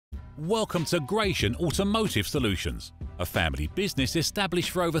Welcome to Gratian Automotive Solutions, a family business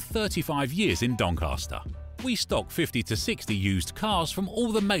established for over 35 years in Doncaster. We stock 50 to 60 used cars from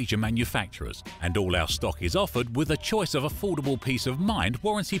all the major manufacturers, and all our stock is offered with a choice of affordable peace of mind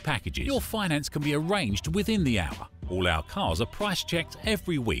warranty packages. Your finance can be arranged within the hour. All our cars are price checked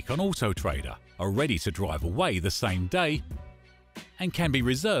every week on Auto Trader, are ready to drive away the same day, and can be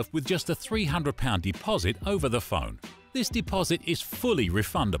reserved with just a £300 deposit over the phone. This deposit is fully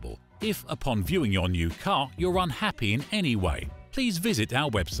refundable if, upon viewing your new car, you're unhappy in any way. Please visit our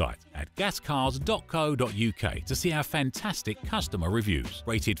website at gascars.co.uk to see our fantastic customer reviews,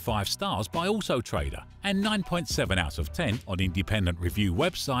 rated 5 stars by Auto Trader and 9.7 out of 10 on independent review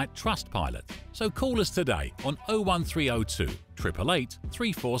website Trustpilot. So call us today on 01302 888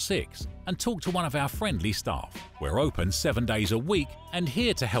 346 and talk to one of our friendly staff. We're open 7 days a week and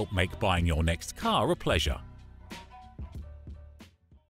here to help make buying your next car a pleasure.